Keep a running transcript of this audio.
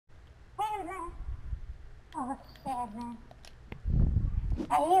Oh shit, man.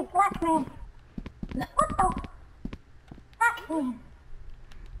 Hey, black man. What the? Black man.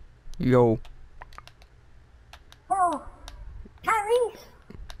 Yo. Oh, Tyrese.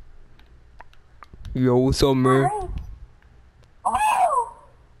 Yo, what's up, man? Tyrese. Oh.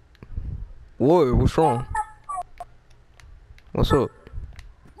 What? What's wrong? What's up?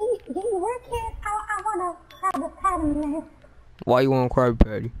 Do you work here? I wanna grab a patty, man. Why you want a Krabby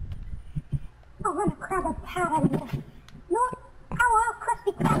Patty? I wanna grab a patty, man. No, I want a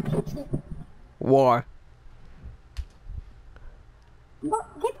crispy crab pizza. Why?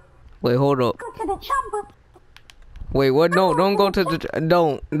 Get, Wait, hold up. go to the chopper. Wait, what? No, don't go to the.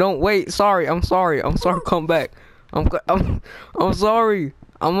 Don't wait. Sorry, I'm sorry. Come back. I'm sorry.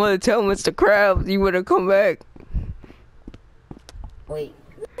 I'm gonna tell Mr. Krabs you better come back. Wait.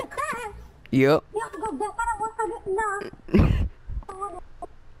 Mr. Krabs? Yep. You have to go back. I don't want to. No.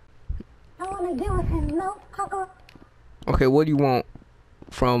 I wanna deal with him. No. Okay, what do you want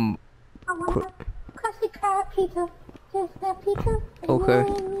from? I want a crusty crab pizza. Just that pizza. Okay.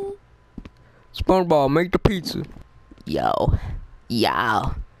 Spongebob, make the pizza. Yo.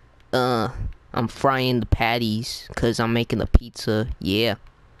 I'm frying the patties cause I'm making the pizza. Yeah.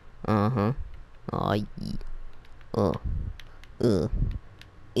 Oh yeah.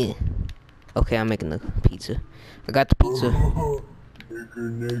 Yeah. Okay, I'm making the pizza. I got the pizza.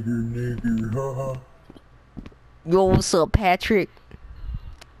 Nigger, Yo, what's up, Patrick?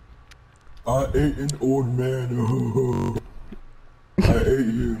 I ate an old man. I ate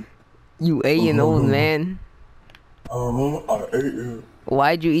him. You ate an old man? I ate him.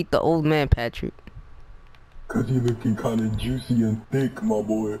 Why'd you eat the old man, Patrick? Cause he looking kinda juicy and thick, my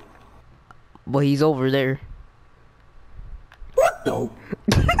boy. But he's over there. What the?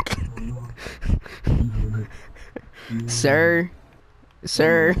 Sir,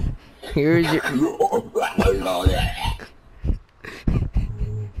 here's your.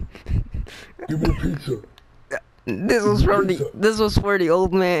 Give me a pizza. This was for the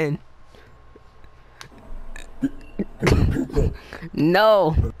old man. Give me a pizza.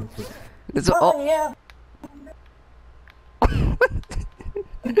 No. This Oh, yeah.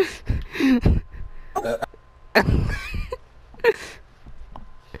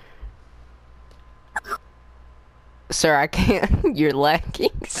 Sir, I can't. You're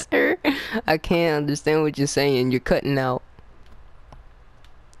lacking, sir. I can't understand what you're saying. You're cutting out.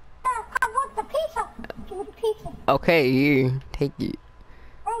 I want the pizza. Give me the pizza. Okay, here, take it.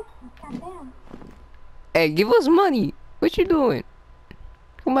 Thank you. Goddamn. Hey, give us money. What you doing?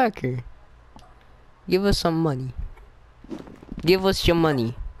 Come back here. Give us some money. Give us your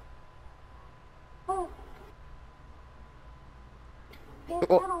money. Oh. Bitch,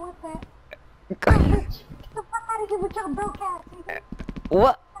 Oh. I don't want that. Bitch, get the fuck out of here with your broke ass, nigga.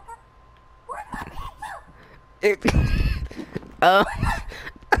 What? Where's my pizza? Uh.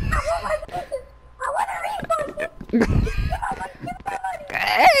 I want a refund.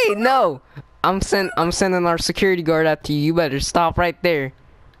 Hey, no. I'm sending our security guard after you. You better stop right there.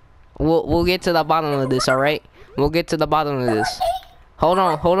 We'll get to the bottom of this, all right? We'll get to the bottom of this. Hold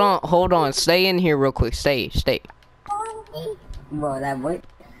on. Stay in here real quick. Stay. Bro, that boy.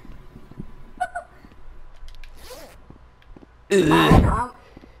 Ugh.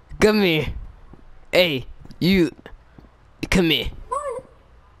 Come here. Hey, you. Come here.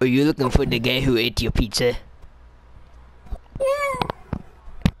 Are you looking for the guy who ate your pizza? Yeah.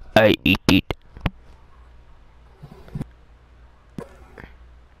 I eat it.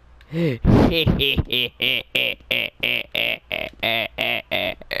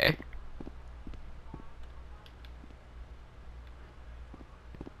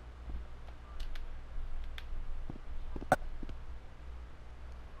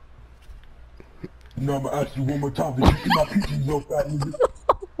 No, I'm gonna ask you one more time. Did you see my pizza, you little fat nigga?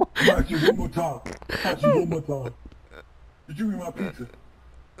 I'm gonna ask you one more time. Did you eat my pizza?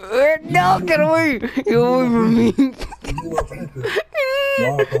 No, get away! Get away from me! Did you eat my pizza?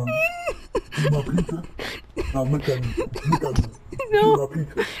 Nah, fam. Eat my pizza? Nah, look at me. No. Eat my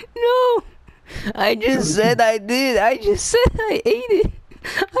pizza. No! I just said I did. I just said I ate it.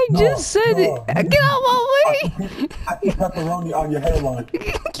 I just said it. Get out my way! I see pepperoni on your hairline.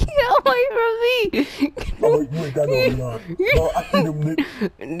 Get away from me! Oh, wait, you ain't got no hairline. No, I see them, Nick.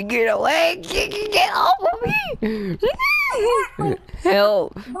 Get away! Get off of me!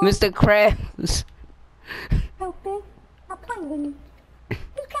 Help, Mr. Krabs. Help me. I'm playing with you.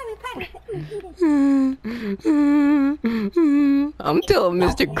 You can't be playing. I'm telling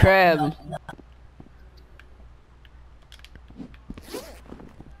Mr. Krabs.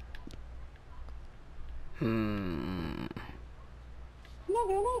 Nigger.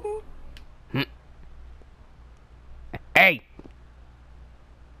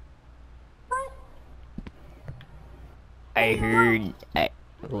 I heard.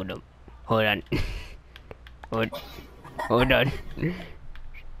 Hold on. Hold on. Hold on.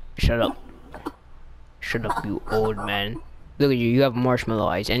 Shut up. Shut up, you old man. Look at you. You have marshmallow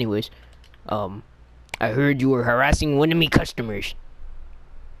eyes. Anyways, I heard you were harassing one of me customers.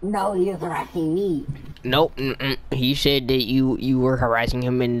 No, he was harassing me. Nope. He said that you were harassing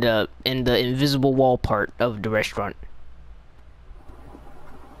him in the invisible wall part of the restaurant.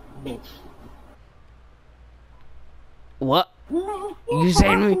 Bitch. What? No, You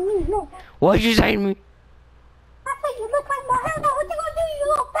saying to me? No. What you saying to me? I said you look like my hair. What you gonna do? You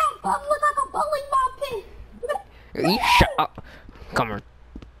little fat bum. Look like a bowling ball pin. You shut up. Come here.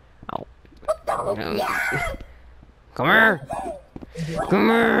 Oh. Yeah. Come here. Come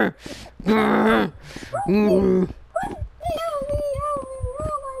here. Come here.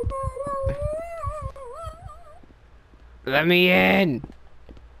 Let me in.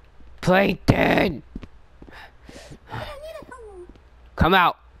 Plankton. Come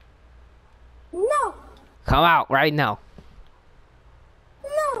out. No. Come out right now.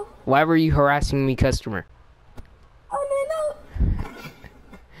 No. Why were you harassing me, customer? Oh, no.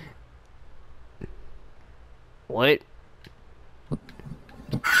 What?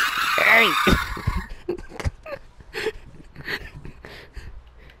 Hey!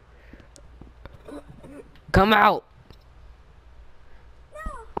 Come out! No.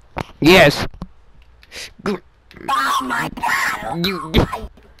 Yes! Oh, my God. You...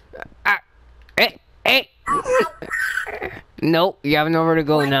 Hey! Nope, you have nowhere to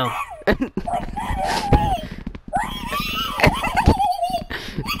go now.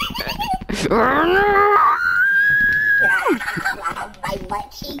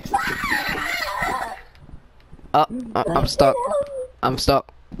 I'm stuck. I'm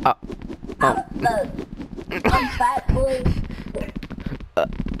stuck. I'm fat boy.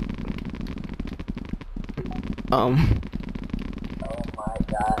 Oh my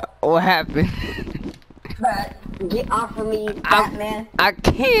God. What happened? Bruh, get off of me, Batman. I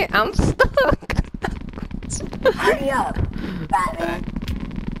can't. I'm stuck. Hurry up, Batman.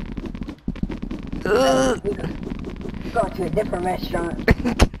 Go to a different restaurant.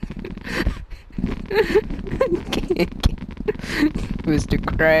 Mr.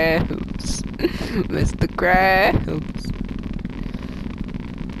 Krabs. Mr. Krabs.